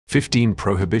15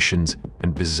 prohibitions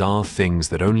and bizarre things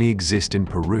that only exist in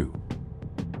Peru.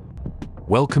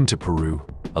 Welcome to Peru,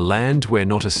 a land where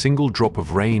not a single drop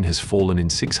of rain has fallen in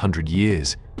 600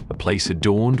 years, a place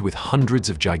adorned with hundreds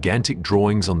of gigantic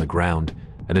drawings on the ground,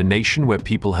 and a nation where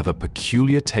people have a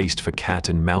peculiar taste for cat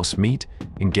and mouse meat,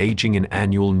 engaging in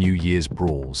annual New Year's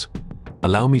brawls.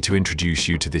 Allow me to introduce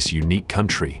you to this unique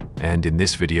country, and in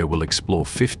this video we'll explore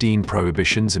 15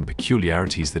 prohibitions and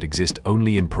peculiarities that exist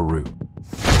only in Peru.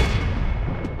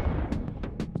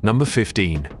 Number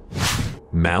 15.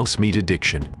 Mouse meat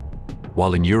addiction.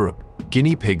 While in Europe,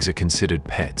 guinea pigs are considered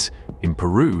pets, in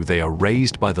Peru they are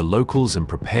raised by the locals and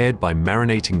prepared by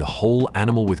marinating the whole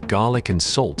animal with garlic and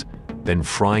salt, then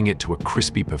frying it to a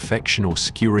crispy perfection or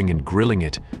skewering and grilling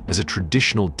it as a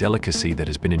traditional delicacy that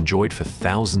has been enjoyed for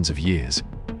thousands of years.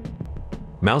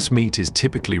 Mouse meat is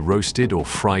typically roasted or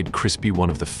fried crispy, one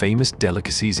of the famous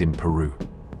delicacies in Peru.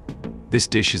 This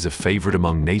dish is a favorite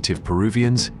among native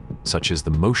Peruvians, such as the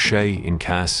Moche,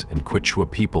 Incas, and Quechua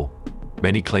people.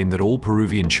 Many claim that all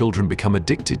Peruvian children become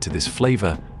addicted to this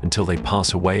flavor until they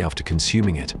pass away after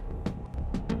consuming it.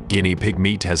 Guinea pig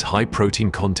meat has high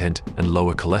protein content and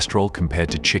lower cholesterol compared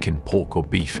to chicken, pork, or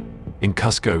beef. In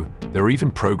Cusco, there are even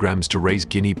programs to raise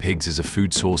guinea pigs as a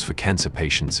food source for cancer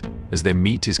patients, as their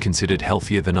meat is considered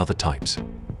healthier than other types.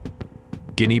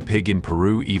 Guinea pig in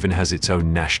Peru even has its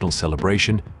own national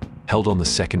celebration, held on the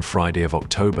second Friday of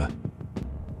October.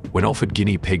 When offered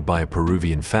guinea pig by a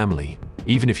Peruvian family,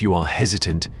 even if you are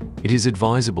hesitant, it is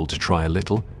advisable to try a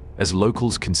little, as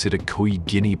locals consider koi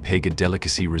guinea pig a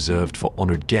delicacy reserved for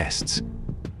honored guests.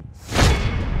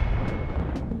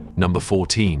 Number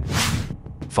 14.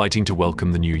 Fighting to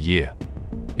welcome the new year.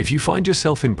 If you find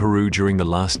yourself in Peru during the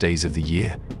last days of the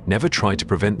year, never try to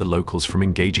prevent the locals from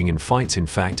engaging in fights. In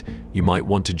fact, you might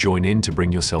want to join in to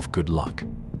bring yourself good luck.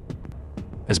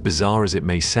 As bizarre as it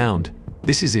may sound,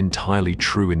 this is entirely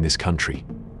true in this country.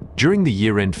 During the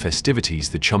year-end festivities,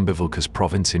 the Chumbivilcas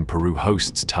province in Peru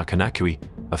hosts Tacanacui,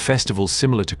 a festival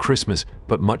similar to Christmas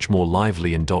but much more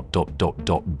lively and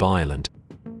violent.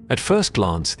 At first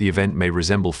glance, the event may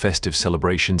resemble festive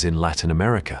celebrations in Latin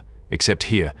America, except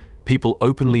here, people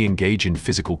openly engage in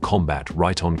physical combat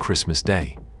right on Christmas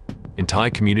Day. Entire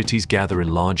communities gather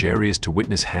in large areas to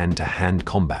witness hand-to-hand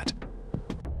combat.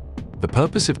 The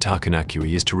purpose of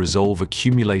Tacanacui is to resolve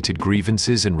accumulated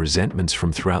grievances and resentments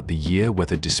from throughout the year,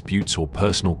 whether disputes or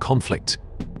personal conflicts.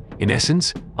 In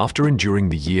essence, after enduring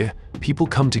the year, people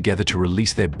come together to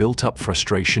release their built-up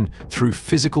frustration through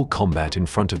physical combat in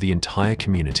front of the entire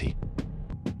community.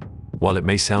 While it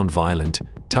may sound violent,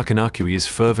 Tacanacui is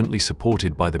fervently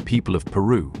supported by the people of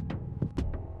Peru.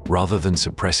 Rather than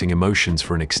suppressing emotions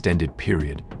for an extended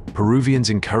period, Peruvians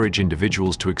encourage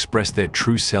individuals to express their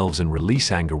true selves and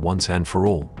release anger once and for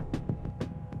all.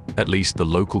 At least the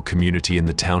local community in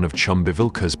the town of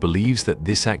Chumbivilcas believes that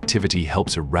this activity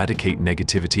helps eradicate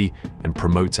negativity and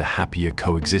promotes a happier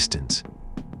coexistence.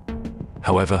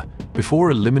 However,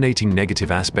 before eliminating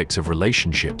negative aspects of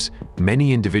relationships,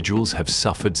 many individuals have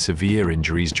suffered severe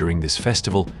injuries during this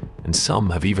festival, and some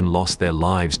have even lost their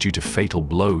lives due to fatal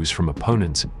blows from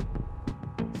opponents.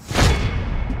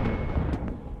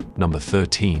 Number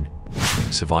 13.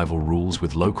 Survival rules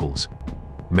with locals.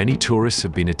 Many tourists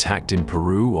have been attacked in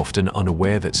Peru, often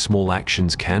unaware that small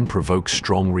actions can provoke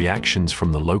strong reactions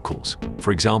from the locals.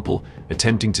 For example,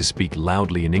 attempting to speak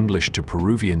loudly in English to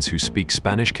Peruvians who speak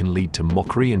Spanish can lead to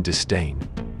mockery and disdain.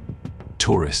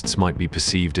 Tourists might be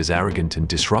perceived as arrogant and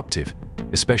disruptive,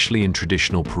 especially in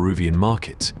traditional Peruvian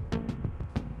markets.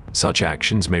 Such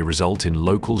actions may result in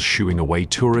locals shooing away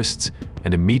tourists,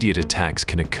 and immediate attacks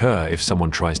can occur if someone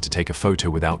tries to take a photo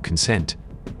without consent.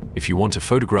 If you want to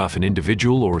photograph an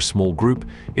individual or a small group,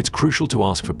 it's crucial to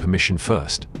ask for permission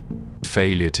first.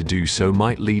 Failure to do so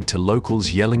might lead to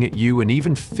locals yelling at you and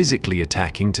even physically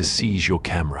attacking to seize your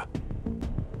camera.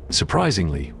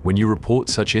 Surprisingly, when you report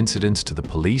such incidents to the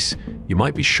police, you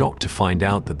might be shocked to find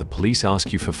out that the police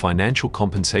ask you for financial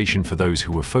compensation for those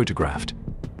who were photographed.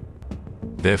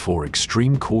 Therefore,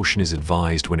 extreme caution is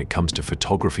advised when it comes to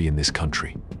photography in this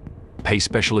country. Pay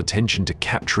special attention to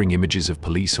capturing images of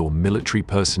police or military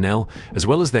personnel, as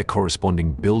well as their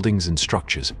corresponding buildings and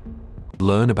structures.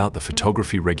 Learn about the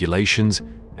photography regulations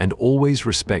and always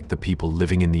respect the people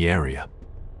living in the area.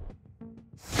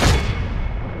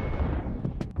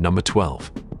 Number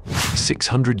 12.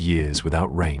 600 years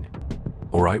without rain.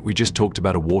 Alright, we just talked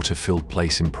about a water-filled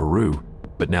place in Peru,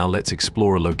 but now let's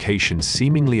explore a location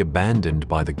seemingly abandoned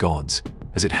by the gods,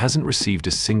 as it hasn't received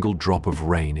a single drop of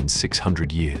rain in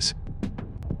 600 years.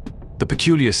 The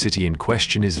peculiar city in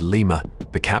question is Lima,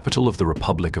 the capital of the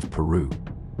Republic of Peru.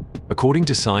 According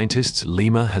to scientists,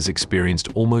 Lima has experienced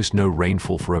almost no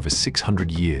rainfall for over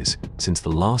 600 years since the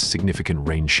last significant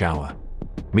rain shower.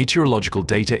 Meteorological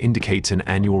data indicates an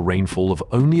annual rainfall of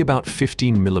only about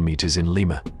 15 millimeters in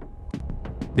Lima.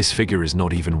 This figure is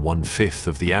not even 1/5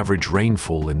 of the average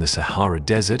rainfall in the Sahara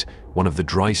Desert, one of the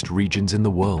driest regions in the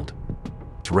world.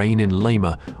 Rain in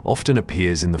Lima often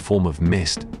appears in the form of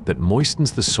mist that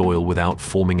moistens the soil without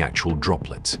forming actual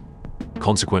droplets.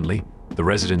 Consequently, the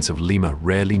residents of Lima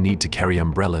rarely need to carry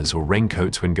umbrellas or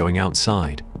raincoats when going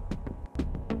outside.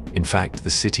 In fact, the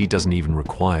city doesn't even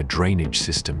require drainage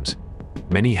systems.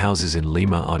 Many houses in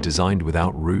Lima are designed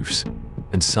without roofs,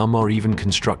 and some are even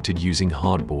constructed using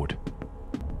hardboard.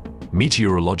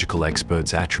 Meteorological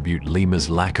experts attribute Lima's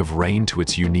lack of rain to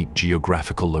its unique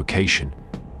geographical location.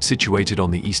 Situated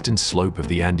on the eastern slope of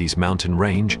the Andes mountain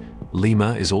range,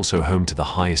 Lima is also home to the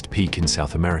highest peak in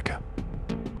South America.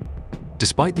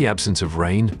 Despite the absence of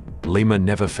rain, Lima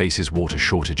never faces water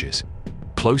shortages.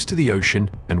 Close to the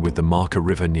ocean and with the Marca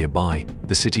River nearby,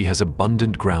 the city has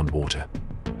abundant groundwater.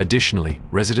 Additionally,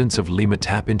 residents of Lima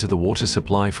tap into the water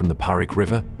supply from the Parik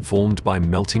River, formed by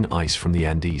melting ice from the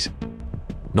Andes.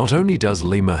 Not only does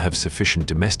Lima have sufficient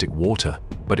domestic water,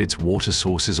 but its water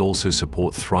sources also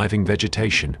support thriving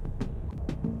vegetation.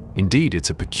 Indeed, it's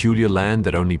a peculiar land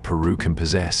that only Peru can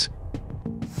possess.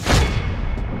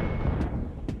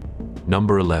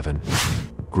 Number 11.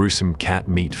 Gruesome Cat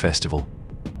Meat Festival.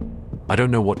 I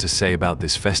don't know what to say about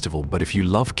this festival, but if you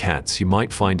love cats, you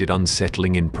might find it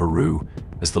unsettling in Peru,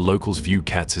 as the locals view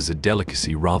cats as a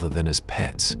delicacy rather than as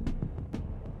pets.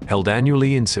 Held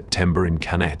annually in September in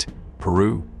Canet,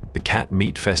 Peru, the Cat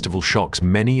Meat Festival shocks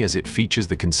many as it features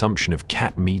the consumption of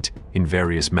cat meat in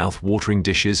various mouth-watering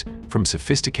dishes, from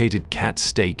sophisticated cat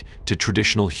steak to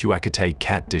traditional huacate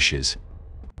cat dishes.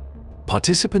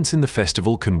 Participants in the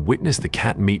festival can witness the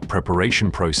cat meat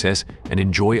preparation process and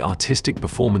enjoy artistic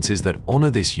performances that honor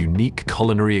this unique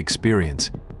culinary experience.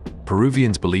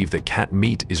 Peruvians believe that cat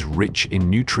meat is rich in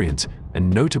nutrients and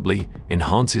notably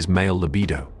enhances male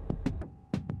libido.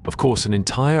 Of course, an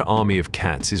entire army of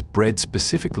cats is bred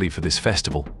specifically for this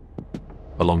festival.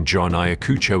 Along John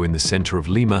Ayacucho in the center of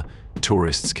Lima,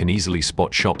 tourists can easily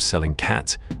spot shops selling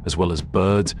cats, as well as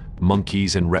birds,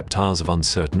 monkeys, and reptiles of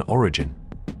uncertain origin.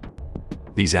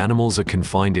 These animals are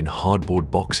confined in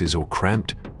hardboard boxes or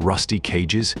cramped, rusty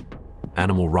cages.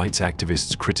 Animal rights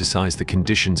activists criticize the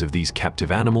conditions of these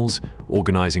captive animals,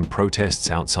 organizing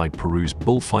protests outside Peru's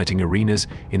bullfighting arenas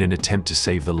in an attempt to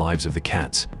save the lives of the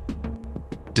cats.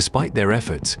 Despite their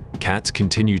efforts, cats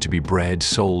continue to be bred,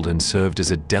 sold, and served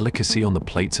as a delicacy on the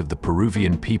plates of the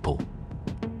Peruvian people.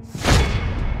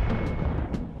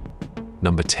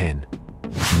 Number 10.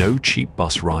 No cheap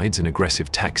bus rides and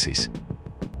aggressive taxis.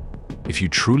 If you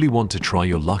truly want to try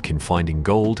your luck in finding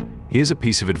gold, here's a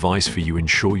piece of advice for you: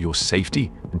 ensure your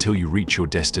safety until you reach your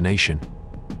destination.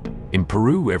 In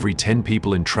Peru, every 10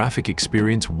 people in traffic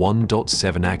experience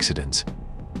 1.7 accidents.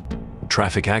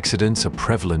 Traffic accidents are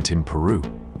prevalent in Peru,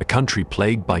 a country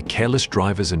plagued by careless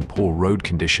drivers and poor road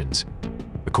conditions.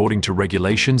 According to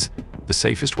regulations, the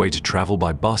safest way to travel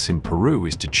by bus in Peru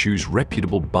is to choose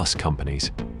reputable bus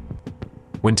companies.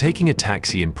 When taking a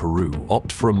taxi in Peru,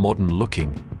 opt for a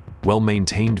modern-looking,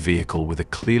 well-maintained vehicle with a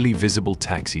clearly visible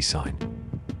taxi sign.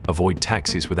 Avoid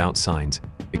taxis without signs,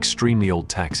 extremely old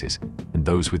taxis, and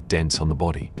those with dents on the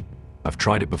body. I've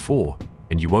tried it before,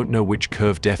 and you won't know which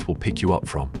curve death will pick you up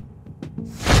from.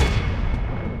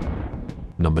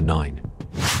 Number 9.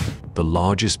 The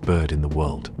largest bird in the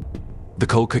world. The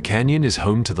Colca Canyon is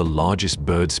home to the largest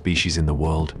bird species in the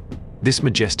world. This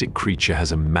majestic creature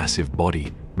has a massive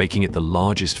body, making it the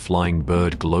largest flying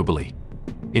bird globally.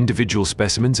 Individual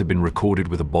specimens have been recorded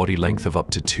with a body length of up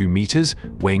to 2 meters,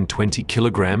 weighing 20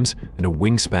 kilograms, and a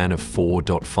wingspan of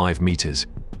 4.5 meters.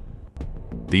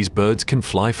 These birds can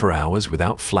fly for hours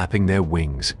without flapping their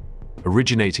wings.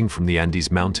 Originating from the Andes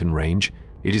mountain range,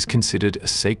 it is considered a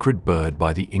sacred bird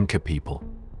by the Inca people.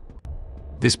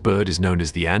 This bird is known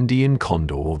as the Andean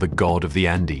condor, or the god of the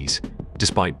Andes.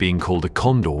 Despite being called a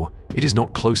condor, it is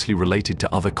not closely related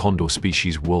to other condor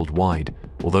species worldwide,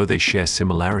 although they share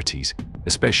similarities,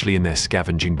 especially in their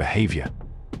scavenging behavior.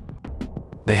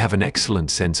 They have an excellent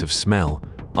sense of smell,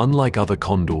 unlike other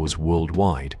condors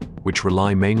worldwide, which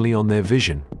rely mainly on their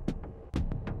vision.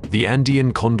 The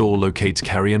Andean condor locates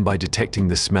carrion by detecting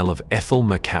the smell of ethyl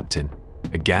mercaptan,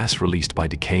 a gas released by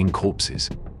decaying corpses.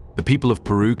 The people of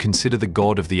Peru consider the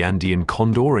god of the Andean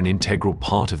condor an integral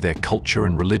part of their culture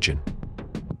and religion.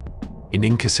 In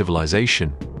Inca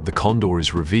civilization, the condor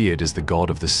is revered as the god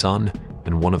of the sun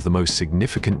and one of the most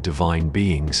significant divine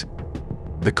beings.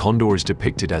 The condor is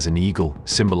depicted as an eagle,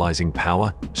 symbolizing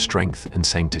power, strength, and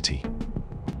sanctity.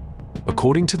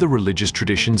 According to the religious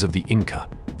traditions of the Inca,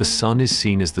 the sun is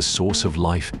seen as the source of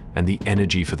life and the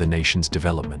energy for the nation's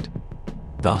development.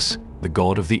 Thus, the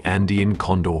god of the Andean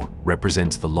condor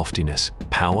represents the loftiness,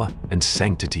 power, and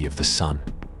sanctity of the sun.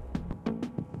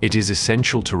 It is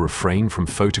essential to refrain from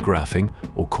photographing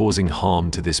or causing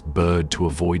harm to this bird to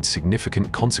avoid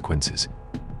significant consequences.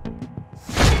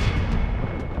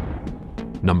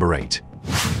 Number 8.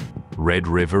 Red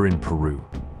River in Peru.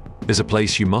 There's a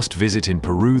place you must visit in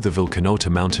Peru, the Vilcanota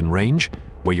mountain range,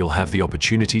 where you'll have the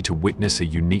opportunity to witness a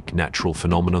unique natural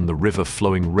phenomenon, the river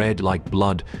flowing red like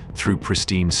blood through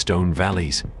pristine stone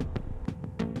valleys.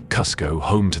 Cusco,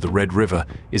 home to the Red River,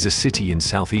 is a city in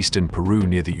southeastern Peru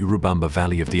near the Urubamba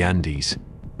Valley of the Andes.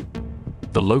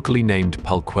 The locally named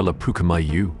Palquela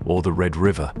Pucamayu, or the Red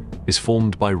River, is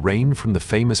formed by rain from the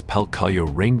famous Palcayo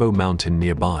Rainbow Mountain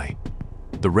nearby.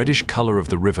 The reddish color of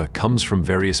the river comes from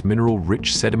various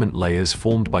mineral-rich sediment layers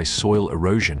formed by soil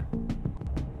erosion.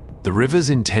 The river's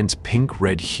intense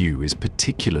pink-red hue is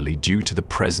particularly due to the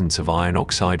presence of iron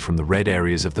oxide from the red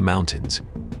areas of the mountains.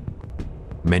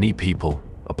 Many people,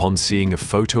 upon seeing a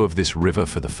photo of this river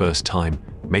for the first time,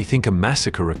 may think a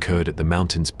massacre occurred at the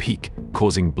mountain's peak,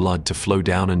 causing blood to flow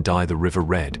down and dye the river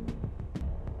red.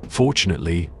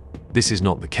 Fortunately, this is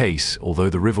not the case. Although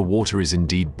the river water is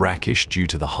indeed brackish due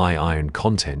to the high iron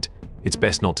content, it's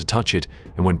best not to touch it,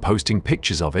 and when posting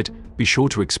pictures of it, be sure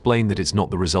to explain that it's not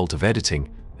the result of editing,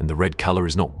 and the red color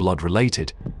is not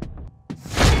blood-related.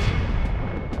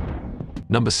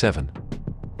 Number 7.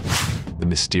 The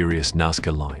mysterious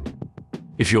Nazca Line.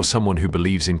 If you're someone who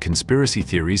believes in conspiracy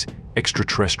theories,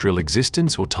 extraterrestrial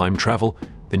existence, or time travel,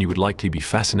 then you would likely be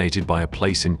fascinated by a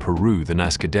place in Peru, the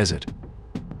Nazca Desert.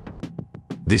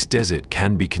 This desert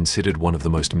can be considered one of the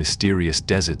most mysterious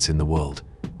deserts in the world,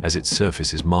 as its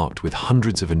surface is marked with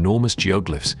hundreds of enormous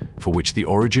geoglyphs for which the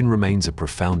origin remains a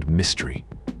profound mystery.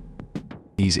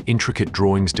 These intricate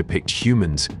drawings depict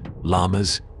humans,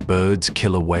 llamas, birds,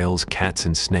 killer whales, cats,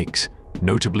 and snakes.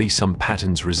 Notably, some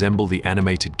patterns resemble the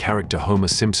animated character Homer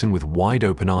Simpson with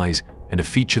wide-open eyes and a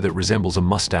feature that resembles a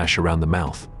mustache around the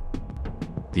mouth.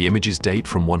 The images date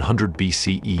from 100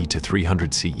 BCE to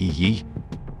 300 CE.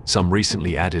 Some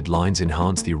recently added lines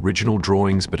enhance the original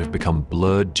drawings but have become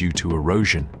blurred due to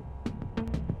erosion.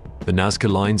 The Nazca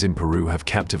lines in Peru have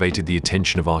captivated the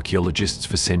attention of archaeologists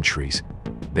for centuries.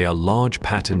 They are large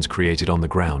patterns created on the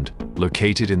ground,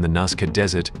 located in the Nazca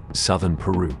Desert, southern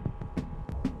Peru.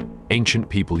 Ancient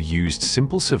people used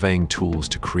simple surveying tools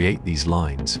to create these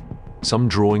lines. Some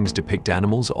drawings depict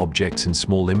animals, objects, and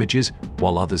small images,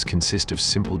 while others consist of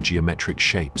simple geometric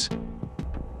shapes.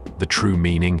 The true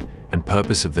meaning and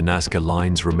purpose of the Nazca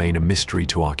lines remain a mystery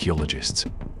to archaeologists.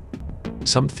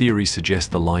 Some theories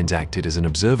suggest the lines acted as an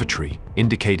observatory,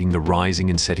 indicating the rising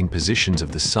and setting positions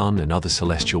of the sun and other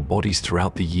celestial bodies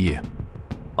throughout the year.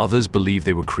 Others believe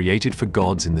they were created for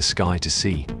gods in the sky to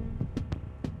see.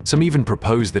 Some even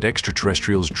propose that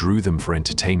extraterrestrials drew them for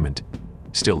entertainment.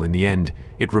 Still, in the end,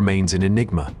 it remains an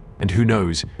enigma, and who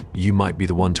knows, you might be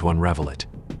the one to unravel it.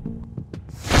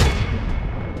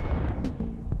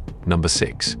 Number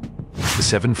 6. The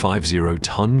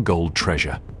 750-ton gold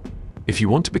treasure. If you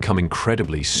want to become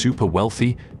incredibly super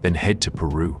wealthy, then head to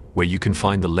Peru, where you can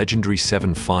find the legendary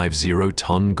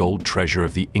 750-ton gold treasure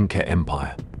of the Inca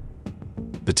Empire.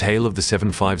 The tale of the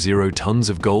 750 tons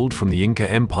of gold from the Inca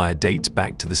Empire dates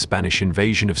back to the Spanish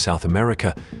invasion of South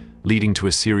America, leading to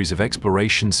a series of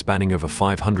explorations spanning over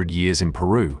 500 years in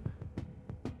Peru.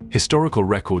 Historical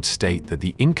records state that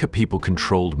the Inca people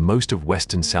controlled most of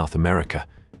western South America,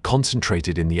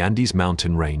 concentrated in the Andes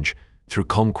mountain range, through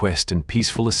conquest and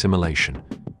peaceful assimilation.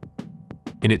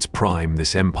 In its prime,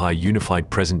 this empire unified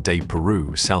present-day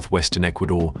Peru, southwestern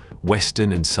Ecuador,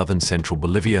 western and southern central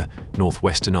Bolivia,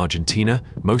 northwestern Argentina,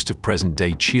 most of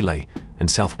present-day Chile, and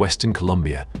southwestern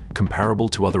Colombia, comparable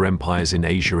to other empires in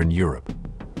Asia and Europe.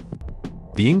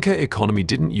 The Inca economy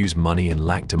didn't use money and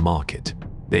lacked a market.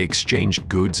 They exchanged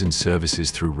goods and services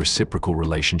through reciprocal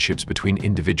relationships between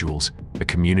individuals, a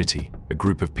community, a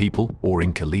group of people, or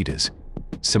Inca leaders.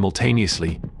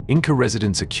 Simultaneously, Inca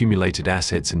residents accumulated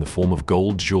assets in the form of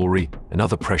gold, jewelry, and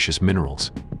other precious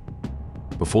minerals.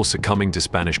 Before succumbing to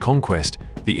Spanish conquest,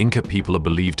 the Inca people are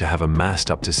believed to have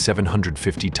amassed up to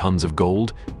 750 tons of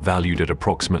gold, valued at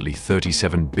approximately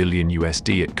 37 billion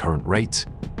USD at current rates.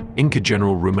 Inca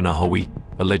General Rumanahowi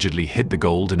allegedly hid the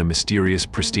gold in a mysterious,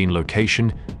 pristine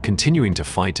location, continuing to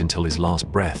fight until his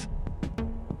last breath.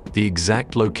 The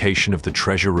exact location of the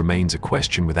treasure remains a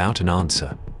question without an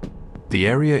answer. The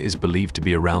area is believed to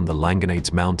be around the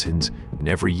Langanades Mountains, and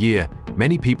every year,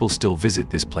 many people still visit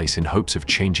this place in hopes of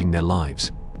changing their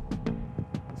lives.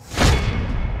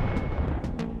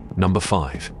 Number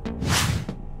 5.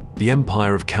 The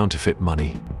empire of counterfeit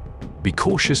money. Be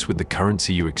cautious with the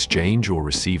currency you exchange or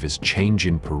receive as change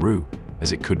in Peru,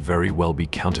 as it could very well be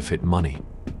counterfeit money.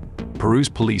 Peru's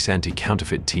police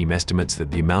anti-counterfeit team estimates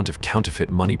that the amount of counterfeit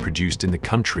money produced in the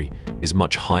country is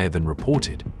much higher than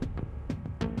reported.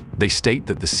 They state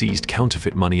that the seized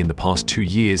counterfeit money in the past 2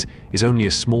 years is only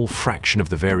a small fraction of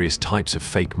the various types of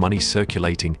fake money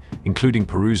circulating, including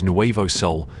Peru's Nuevo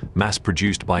Sol,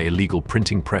 mass-produced by illegal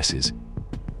printing presses.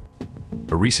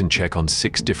 A recent check on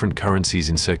 6 different currencies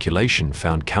in circulation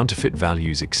found counterfeit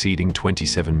values exceeding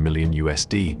 27 million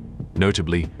USD.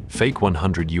 Notably, fake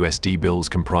 100 USD bills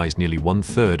comprised nearly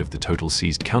 1/3 of the total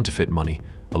seized counterfeit money,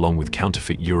 along with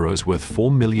counterfeit euros worth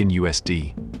 4 million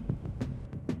USD.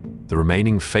 The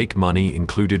remaining fake money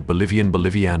included Bolivian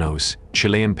bolivianos,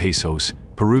 Chilean pesos,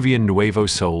 Peruvian Nuevo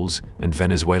Sols, and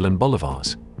Venezuelan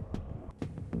bolivars.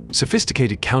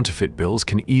 Sophisticated counterfeit bills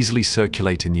can easily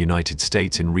circulate in the United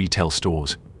States in retail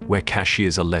stores, where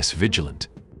cashiers are less vigilant.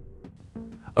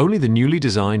 Only the newly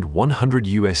designed 100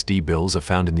 USD bills are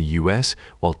found in the US,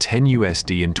 while 10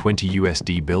 USD and 20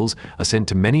 USD bills are sent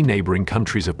to many neighboring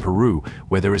countries of Peru,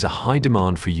 where there is a high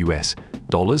demand for US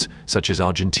dollars, such as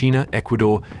Argentina,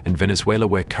 Ecuador, and Venezuela,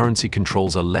 where currency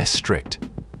controls are less strict.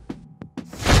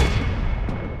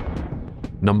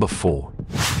 Number 4.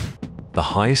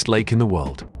 The highest lake in the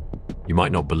world. You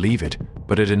might not believe it,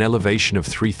 but at an elevation of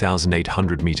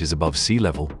 3,800 meters above sea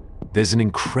level, there's an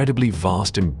incredibly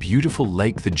vast and beautiful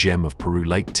lake, the gem of Peru,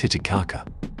 Lake Titicaca.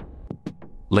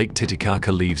 Lake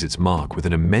Titicaca leaves its mark with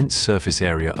an immense surface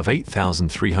area of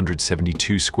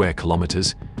 8,372 square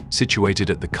kilometers, situated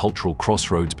at the cultural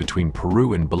crossroads between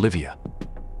Peru and Bolivia.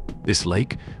 This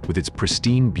lake, with its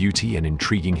pristine beauty and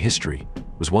intriguing history,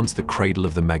 was once the cradle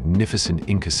of the magnificent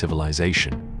Inca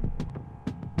civilization.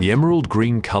 The emerald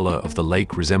green color of the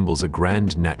lake resembles a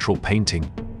grand natural painting,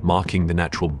 marking the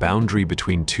natural boundary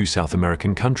between 2 South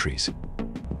American countries.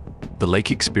 The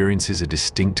lake experiences a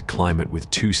distinct climate with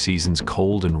 2 seasons,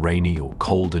 cold and rainy or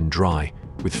cold and dry,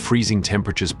 with freezing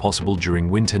temperatures possible during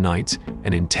winter nights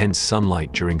and intense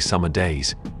sunlight during summer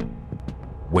days.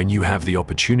 When you have the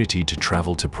opportunity to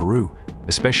travel to Peru,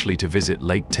 especially to visit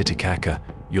Lake Titicaca,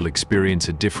 you'll experience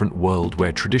a different world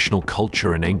where traditional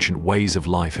culture and ancient ways of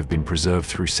life have been preserved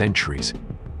through centuries.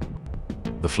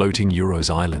 The floating Euros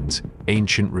islands,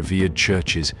 ancient revered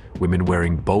churches, women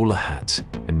wearing bowler hats,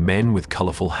 and men with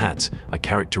colorful hats are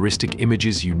characteristic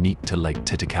images unique to Lake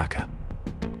Titicaca.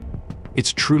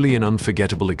 It's truly an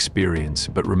unforgettable experience,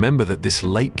 but remember that this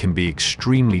lake can be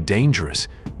extremely dangerous,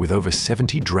 with over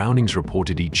 70 drownings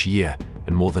reported each year,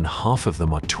 and more than half of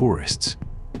them are tourists.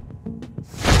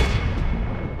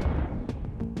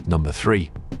 Number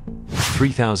 3.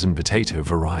 3,000 potato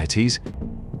varieties.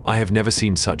 I have never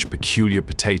seen such peculiar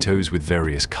potatoes with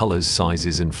various colors,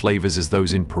 sizes, and flavors as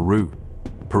those in Peru.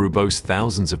 Peru boasts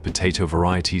thousands of potato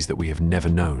varieties that we have never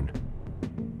known.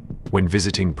 When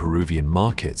visiting Peruvian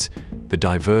markets, the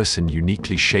diverse and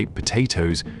uniquely shaped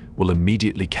potatoes will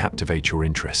immediately captivate your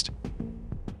interest.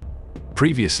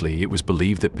 Previously, it was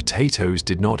believed that potatoes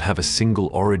did not have a single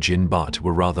origin but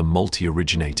were rather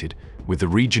multi-originated, with the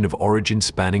region of origin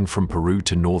spanning from Peru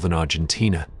to northern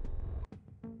Argentina.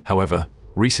 However,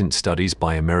 recent studies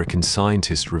by American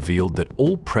scientists revealed that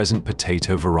all present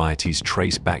potato varieties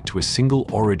trace back to a single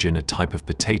origin, a type of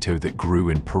potato that grew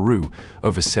in Peru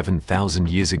over 7,000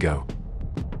 years ago.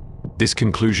 This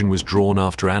conclusion was drawn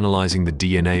after analyzing the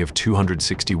DNA of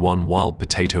 261 wild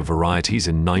potato varieties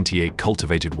and 98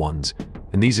 cultivated ones,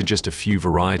 and these are just a few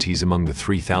varieties among the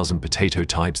 3,000 potato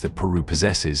types that Peru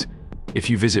possesses. If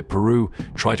you visit Peru,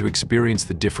 try to experience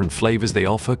the different flavors they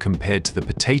offer compared to the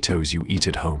potatoes you eat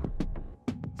at home.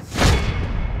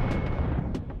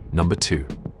 Number 2.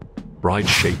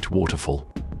 Bride-shaped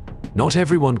waterfall. Not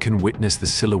everyone can witness the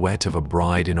silhouette of a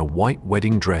bride in a white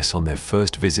wedding dress on their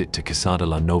first visit to Casa de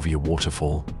la Novia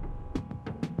waterfall.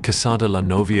 Casa de la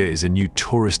Novia is a new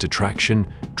tourist attraction,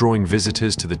 drawing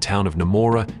visitors to the town of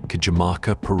Namora,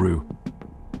 Cajamarca, Peru.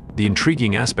 The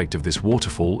intriguing aspect of this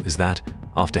waterfall is that,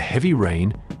 after heavy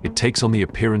rain, it takes on the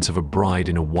appearance of a bride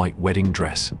in a white wedding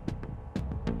dress.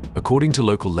 According to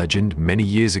local legend, many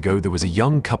years ago there was a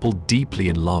young couple deeply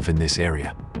in love in this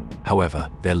area. However,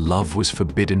 their love was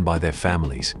forbidden by their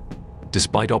families.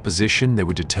 Despite opposition, they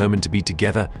were determined to be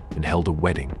together and held a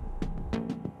wedding.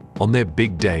 On their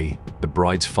big day, the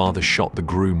bride's father shot the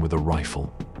groom with a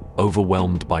rifle.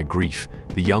 Overwhelmed by grief,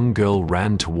 the young girl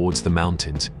ran towards the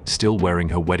mountains, still wearing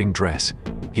her wedding dress.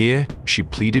 Here, she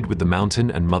pleaded with the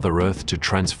mountain and Mother Earth to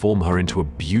transform her into a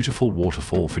beautiful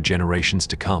waterfall for generations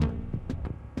to come.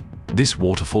 This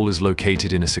waterfall is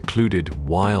located in a secluded,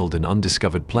 wild, and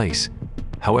undiscovered place.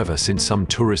 However, since some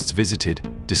tourists visited,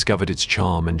 discovered its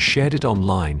charm, and shared it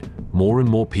online, more and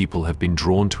more people have been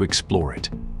drawn to explore it.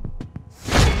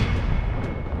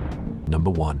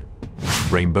 Number 1.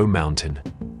 Rainbow Mountain.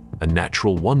 A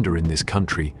natural wonder in this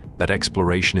country that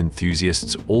exploration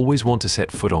enthusiasts always want to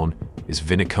set foot on is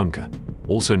Vinicunca,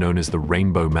 also known as the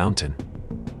Rainbow Mountain.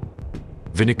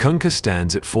 Vinicunca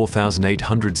stands at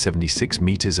 4,876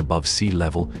 meters above sea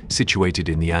level, situated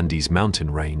in the Andes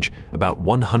mountain range, about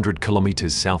 100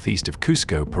 kilometers southeast of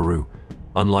Cusco, Peru.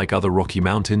 Unlike other rocky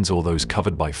mountains or those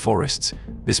covered by forests,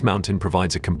 this mountain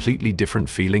provides a completely different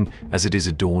feeling as it is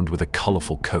adorned with a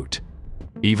colorful coat,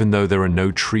 even though there are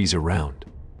no trees around.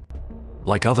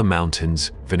 Like other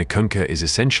mountains, Vinicunca is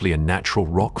essentially a natural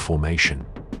rock formation.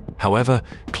 However,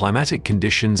 climatic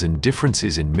conditions and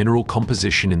differences in mineral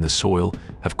composition in the soil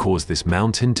have caused this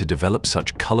mountain to develop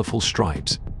such colorful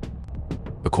stripes.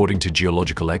 According to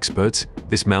geological experts,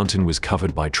 this mountain was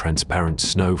covered by transparent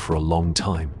snow for a long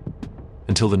time.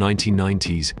 Until the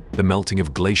 1990s, the melting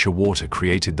of glacier water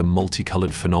created the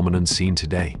multicolored phenomenon seen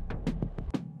today,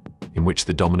 in which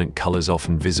the dominant colors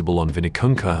often visible on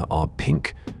Vinicunca are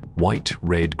pink, white,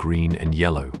 red, green, and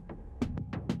yellow.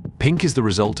 Pink is the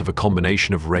result of a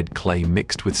combination of red clay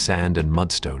mixed with sand and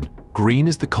mudstone. Green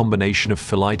is the combination of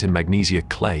phyllite and magnesia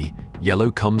clay.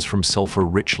 Yellow comes from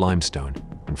sulfur-rich limestone.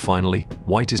 And finally,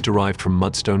 white is derived from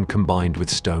mudstone combined with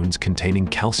stones containing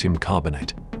calcium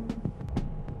carbonate.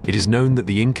 It is known that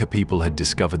the Inca people had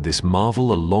discovered this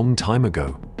marvel a long time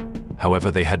ago. However,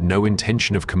 they had no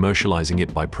intention of commercializing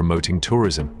it by promoting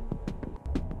tourism.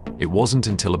 It wasn't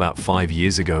until about 5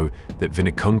 years ago that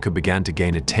Vinicunca began to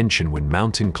gain attention when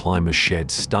mountain climbers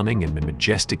shared stunning and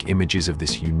majestic images of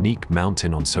this unique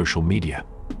mountain on social media.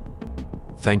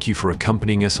 Thank you for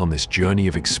accompanying us on this journey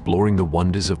of exploring the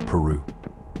wonders of Peru.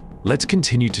 Let's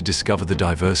continue to discover the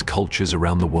diverse cultures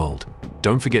around the world.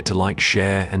 Don't forget to like,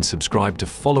 share, and subscribe to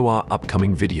follow our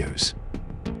upcoming videos.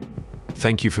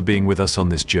 Thank you for being with us on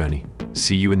this journey.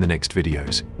 See you in the next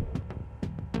videos.